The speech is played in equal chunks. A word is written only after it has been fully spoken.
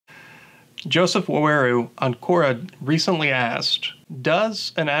Joseph Waweru on Quora recently asked,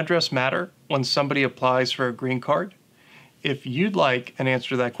 does an address matter when somebody applies for a green card? If you'd like an answer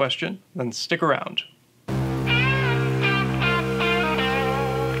to that question, then stick around.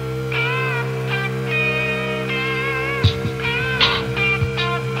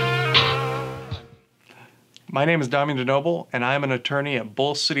 My name is Damian DeNoble, and I am an attorney at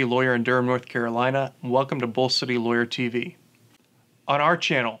Bull City Lawyer in Durham, North Carolina. Welcome to Bull City Lawyer TV. On our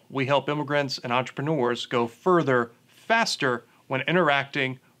channel, we help immigrants and entrepreneurs go further, faster when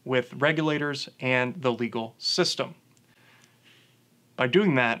interacting with regulators and the legal system. By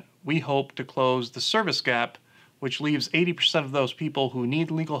doing that, we hope to close the service gap, which leaves 80% of those people who need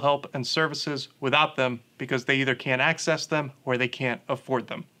legal help and services without them because they either can't access them or they can't afford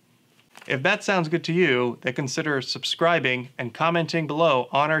them. If that sounds good to you, then consider subscribing and commenting below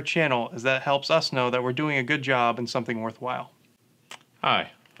on our channel, as that helps us know that we're doing a good job and something worthwhile.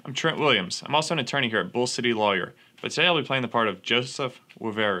 Hi, I'm Trent Williams. I'm also an attorney here at Bull City Lawyer, but today I'll be playing the part of Joseph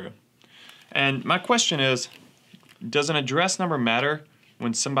Waweru. And my question is, does an address number matter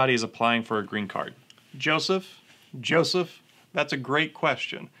when somebody is applying for a green card? Joseph, that's a great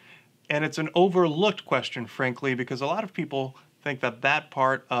question. And it's an overlooked question, frankly, because a lot of people think that that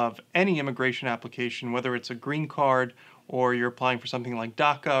part of any immigration application, whether it's a green card or you're applying for something like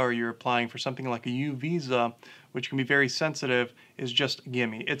DACA or you're applying for something like a U visa, which can be very sensitive, is just a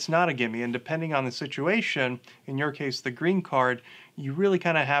gimme. It's not a gimme, and depending on the situation, in your case the green card, you really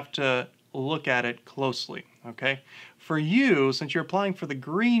kind of have to look at it closely, okay? For you, since you're applying for the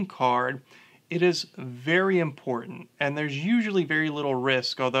green card, it is very important, and there's usually very little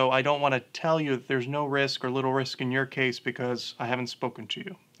risk, although I don't want to tell you that there's no risk or little risk in your case because I haven't spoken to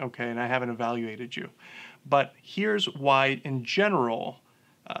you, okay, and I haven't evaluated you. But here's why, in general,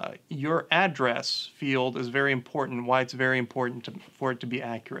 your address field is very important, why it's very important for it to be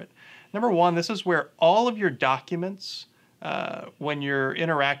accurate. Number one, this is where all of your documents, when you're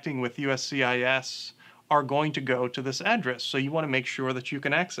interacting with USCIS, are going to go to this address, so you want to make sure that you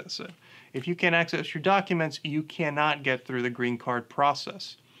can access it. If you can't access your documents, you cannot get through the green card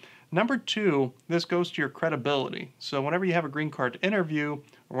process. Number two, this goes to your credibility. So whenever you have a green card interview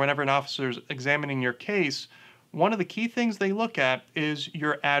or whenever an officer is examining your case, one of the key things they look at is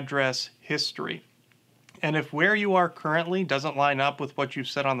your address history. And if where you are currently doesn't line up with what you've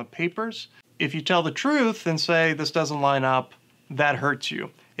said on the papers, if you tell the truth and say this doesn't line up, that hurts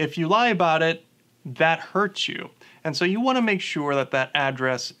you. If you lie about it, that hurts you. And so you want to make sure that that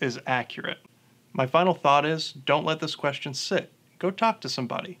address is accurate. My final thought is, don't let this question sit. Go talk to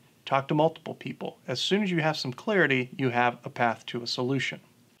somebody. Talk to multiple people. As soon as you have some clarity, you have a path to a solution.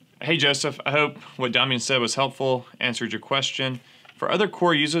 Hey Joseph, I hope what Damian said was helpful, answered your question. For other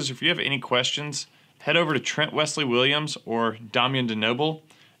Quora users, if you have any questions, head over to Trent Wesley Williams or Damian DeNoble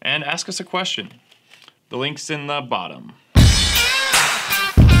and ask us a question. The link's in the bottom.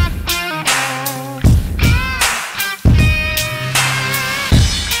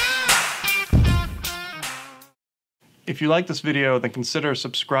 If you like this video, then consider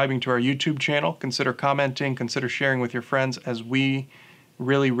subscribing to our YouTube channel, consider commenting, consider sharing with your friends, as we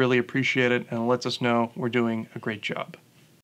really appreciate it and it lets us know we're doing a great job.